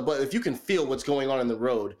a solid. But if you can feel what's going on in the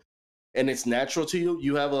road, and it's natural to you,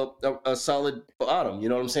 you have a solid bottom. You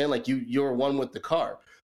know what I'm saying? Like you're one with the car.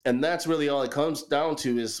 And that's really all it comes down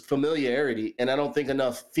to is familiarity. And I don't think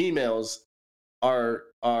enough females are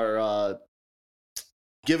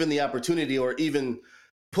given the opportunity or even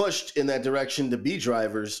pushed in that direction to be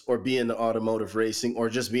drivers or be in the automotive racing or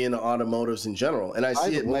just be in the automotives in general. And I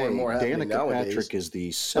see it more and more happening nowadays. Patrick is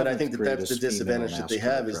the but I think that's the disadvantage that they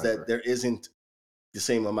have is that there isn't the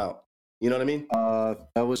same amount. You know what I mean?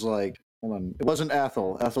 That was like, hold on. It wasn't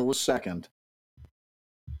Ethel. Ethel was second.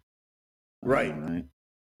 Right.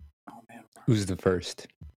 Oh, man. Who's the first?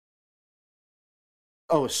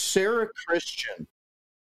 Oh, Sarah Christian.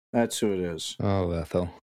 That's who it is. Oh, Ethel.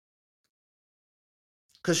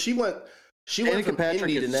 Because she went from Patrick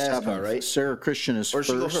Indy to is NASCAR, seventh. right? Sarah Christian is Or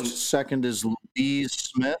she go first. from- Second is Louise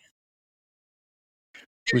Smith.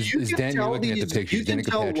 Is Dan, you're looking at the pictures. You can Danica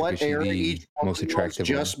tell Patrick, what is she era the each most woman was attractive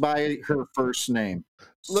one? just by her first name.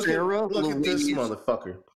 Look Sarah at this Louise.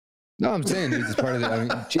 motherfucker. No, I'm saying it's part of the.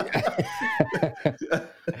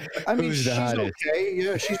 I mean, Who's she's the hottest? okay.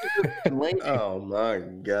 Yeah, she's a good lady. Oh my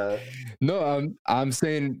god. No, I'm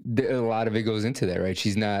saying a lot of it goes into that, right?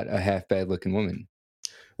 She's not a half bad looking woman.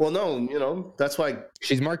 Well, no, that's why.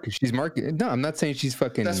 She's market. No, I'm not saying she's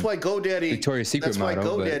fucking. That's why GoDaddy. Victoria's Secret That's why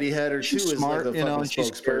model, but GoDaddy had her too, she's as smart, like a you know, fucking and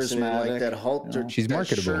she's spokesperson, and like charismatic, that halter. you know. She's that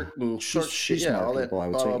marketable. shirt and short shit. She's Yeah, all that. marketable, I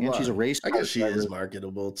would blah, say. blah, And blah. she's a race I car guess she driver. is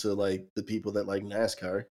marketable to like the people that like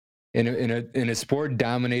NASCAR. In a sport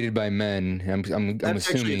dominated by men, I'm That's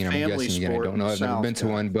actually assuming, a and I'm family guessing again. I sport don't know. I've never South, been to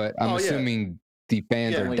yeah. one, but I'm Oh, yeah. assuming the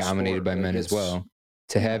fans are Family dominated sport, by like men as it's- well.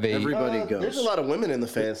 To have a, Everybody goes. There's a lot of women in the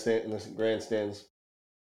in the grandstands.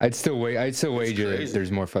 I'd still wager crazy.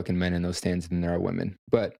 there's more fucking men in those stands than there are women.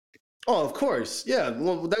 But Oh, of course, yeah.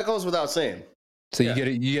 Well, that goes without saying. so Yeah.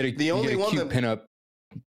 you get a The only one cute that- pinup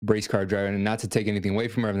race car driver, and not to take anything away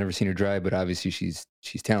from her, I've never seen her drive, but obviously she's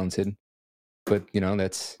talented. But you know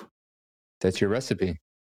that's your recipe.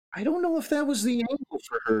 I don't know if that was the angle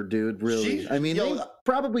for her, dude. Really, I mean, yo, they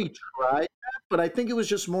probably tried that, but I think it was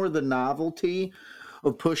just more the novelty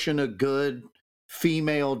of pushing a good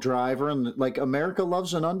female driver, and like America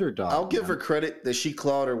loves an underdog. I'll give her man. credit that she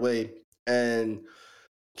clawed her way and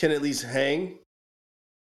can at least hang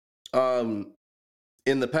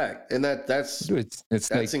in the pack, and that's Dude, it's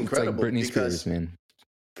That's like incredible Britney because- Spears, man,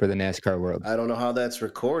 for the NASCAR world. I don't know how that's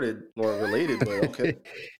recorded or related, but okay.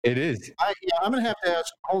 It is. I'm gonna have to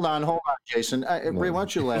ask. Hold on, Jason. Ray, why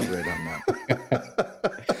don't you elaborate on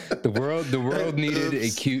that? The world needed a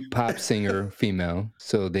Oops. cute pop singer female,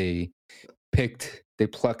 so they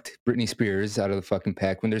plucked Britney Spears out of the fucking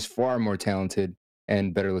pack when there's far more talented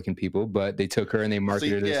and better looking people, but they took her and they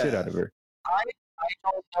marketed the shit yeah. out of her. I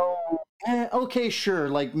don't know. Okay, sure.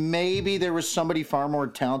 Like maybe there was somebody far more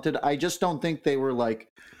talented. I just don't think they were like,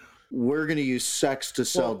 we're going to use sex to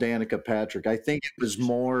sell Well- Danica Patrick. I think it was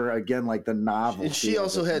more again like the novelty. And she of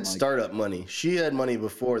also it had and, like, startup money. She had money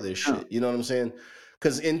before this Yeah. shit. You know what I'm saying?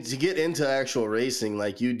 Because to get into actual racing,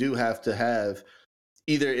 like you do have to have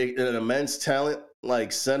either an immense talent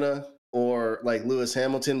like Senna or like Lewis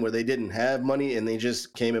Hamilton, where they didn't have money and they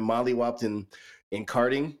just came and mollywopped in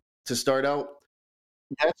karting to start out.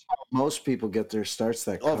 That's how most people get their starts.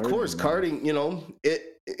 That Of course, karting. You know,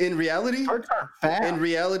 in reality, Karts aren't fast. in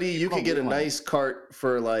reality, you People could get a don't realize. nice cart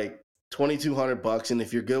for like $2,200, and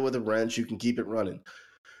if you're good with a wrench, you can keep it running.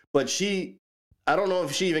 But I don't know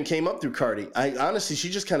if she even came up through karting. Honestly, she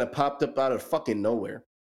just kind of popped up out of fucking nowhere,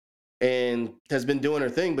 and has been doing her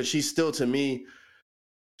thing. But she's still, to me,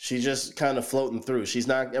 she's just kind of floating through. She's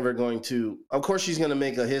not ever going to. Of course, she's going to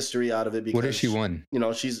make a history out of it because What has she won? You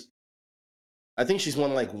know, I think she's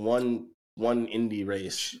won like one Indy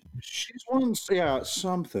race. She's won,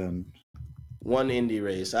 something. One Indy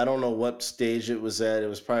race. I don't know what stage it was at. It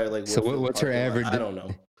was probably like. So Woodfield what's her parking lot. average? I don't know.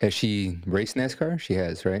 Has she raced NASCAR? She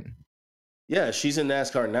has, right? Yeah, she's in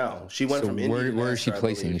NASCAR now. She went So from Indy to where is she NASCAR, I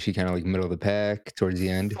placing? believe. Is she kind of like middle of the pack towards the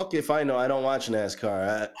end? Fuck if I know. I don't watch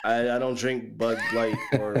NASCAR. I don't drink Bud Light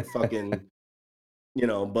or fucking,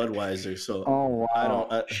 Budweiser. So Oh wow! I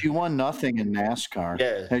don't. She won nothing in NASCAR.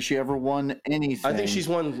 Yeah. Has she ever won anything? I think she's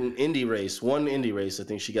won an Indy race. One Indy race. I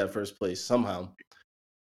think she got first place somehow.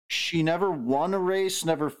 She never won a race,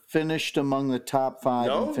 never finished among the top 5,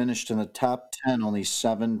 No? and finished in the top 10 only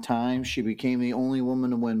 7 times. She became the only woman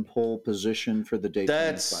to win pole position for the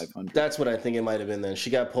Daytona 500. That's what I think it might have been. Then she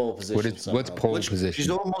got pole position. What's somehow. pole Which position? She's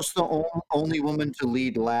almost the only woman to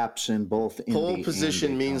lead laps in both Indy Pole and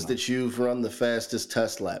position means Daytona. that you've run the fastest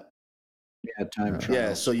test lap. Yeah, time trial.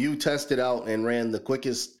 Yeah, so you tested out and ran the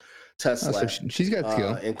quickest test Oh, so lap. she's got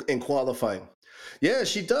skill. in qualifying. Yeah,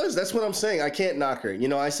 she does. That's what I'm saying. I can't knock her.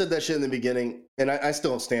 I said that shit in the beginning, and I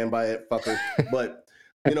still stand by it, fucker. But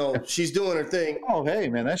she's doing her thing. Oh, hey,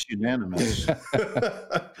 man, that's unanimous.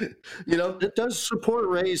 It does support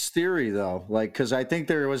Ray's theory, though, because I think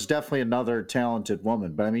there was definitely another talented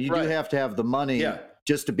woman. But, I mean, you do have to have the money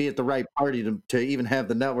just to be at the right party to even have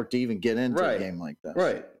the network to even get into a game like this.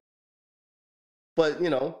 Right. But,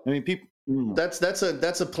 I mean, people...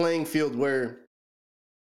 That's a playing field where,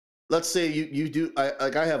 let's say you do, I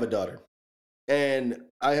have a daughter. And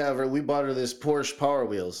we bought her this Porsche Power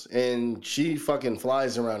Wheels, and she fucking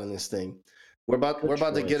flies around in this thing. We're about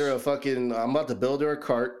to get her I'm about to build her a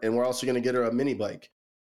cart, and we're also going to get her a mini bike.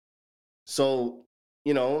 So,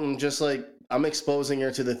 I'm just I'm exposing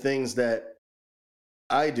her to the things that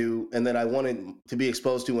I do and that I wanted to be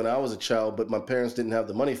exposed to when I was a child, but my parents didn't have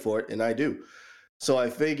the money for it, and I do. So I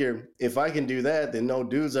figure if I can do that, then no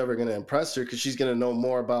dude's ever going to impress her because she's going to know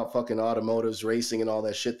more about fucking automotives, racing, and all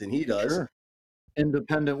that shit than he does. Sure.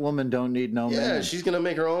 Independent woman don't need no man. Yeah, she's going to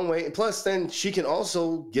make her own way. Plus, then she can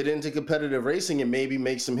also get into competitive racing and maybe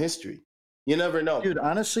make some history. You never know. Dude,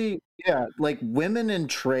 honestly, yeah, women in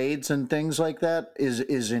trades and things like that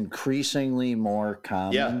is increasingly more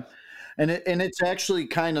common. Yeah. And it's actually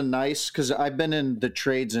kind of nice because I've been in the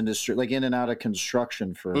trades industry, in and out of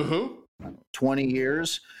construction for 20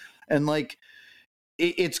 years. And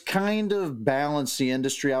it's kind of balanced the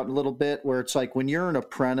industry out a little bit where it's when you're an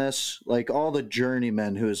apprentice, all the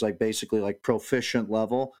journeymen who is basically proficient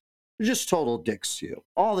level, they're just total dicks to you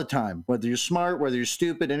all the time. Whether you're smart, whether you're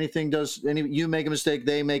stupid, you make a mistake,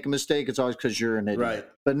 they make a mistake. It's always because you're an idiot. Right.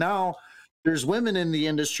 But now there's women in the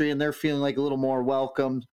industry and they're feeling a little more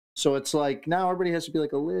welcomed. So it's now everybody has to be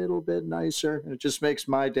a little bit nicer. And it just makes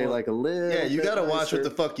my day a little Yeah, you got to watch what nicer.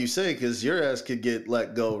 the fuck you say because your ass could get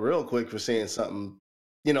let go real quick for saying something.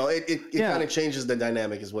 It kind of changes the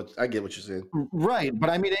dynamic I get what you're saying. Right.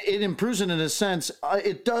 But I mean, it improves it in a sense.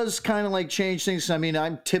 It does kind of change things. I mean,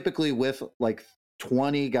 I'm typically with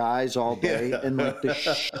 20 guys all day and the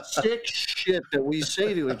sick shit that we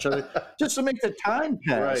say to each other just to make the time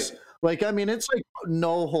pass. Right. I mean, it's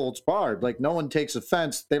no holds barred. No one takes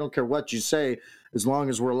offense. They don't care what you say as long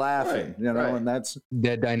as we're laughing, right. And that's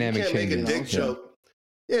that dynamic. You can't make a dick joke.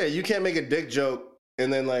 Yeah, you can't make a dick joke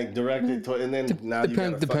and then direct it to, and then now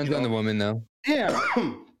depends on the woman though. Yeah.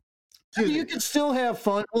 You can still have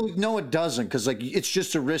fun. Well, no, it doesn't, because it's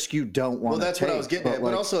just a risk you don't want to take. Well, that's what I was getting at.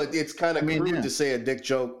 But also, it's kind of crude to say a dick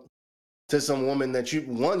joke to some woman that you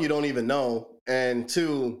don't even know, and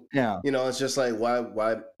two, it's just why?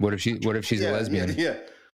 What if she's a lesbian? Yeah.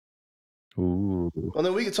 Ooh. Well,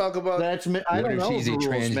 then we could talk about. I don't know. What if she's a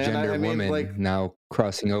transgender woman now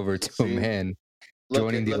crossing over to a man?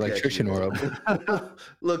 Joining the electrician world.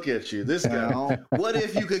 Look at you, this guy. What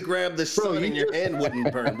if you could grab the sun and your hand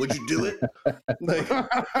wouldn't burn? Would you do it?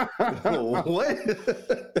 What?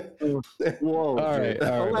 Whoa! All right.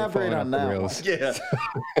 Elaborate on that.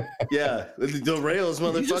 Yeah. The rails,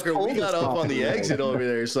 motherfucker. We got up on the exit over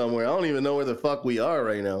there somewhere. I don't even know where the fuck we are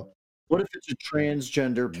right now. What if it's a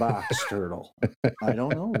transgender box turtle? I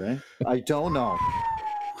don't know, man. I don't know.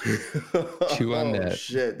 Chew on that.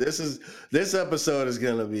 Shit, this episode is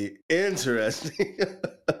gonna be interesting.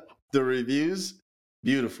 The reviews,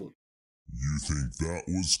 beautiful. You think that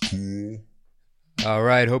was cool? All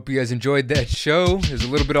right, hope you guys enjoyed that show. It was a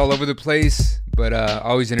little bit all over the place, but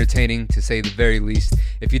always entertaining to say the very least.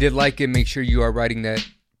 If you did like it, make sure you are writing that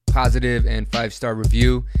positive and 5-star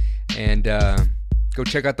review, and go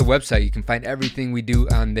check out the website. You can find everything we do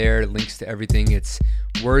on there, links to everything. It's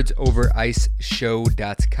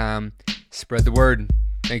wordsovericeshow.com. Spread the word.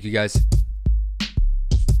 Thank you, guys.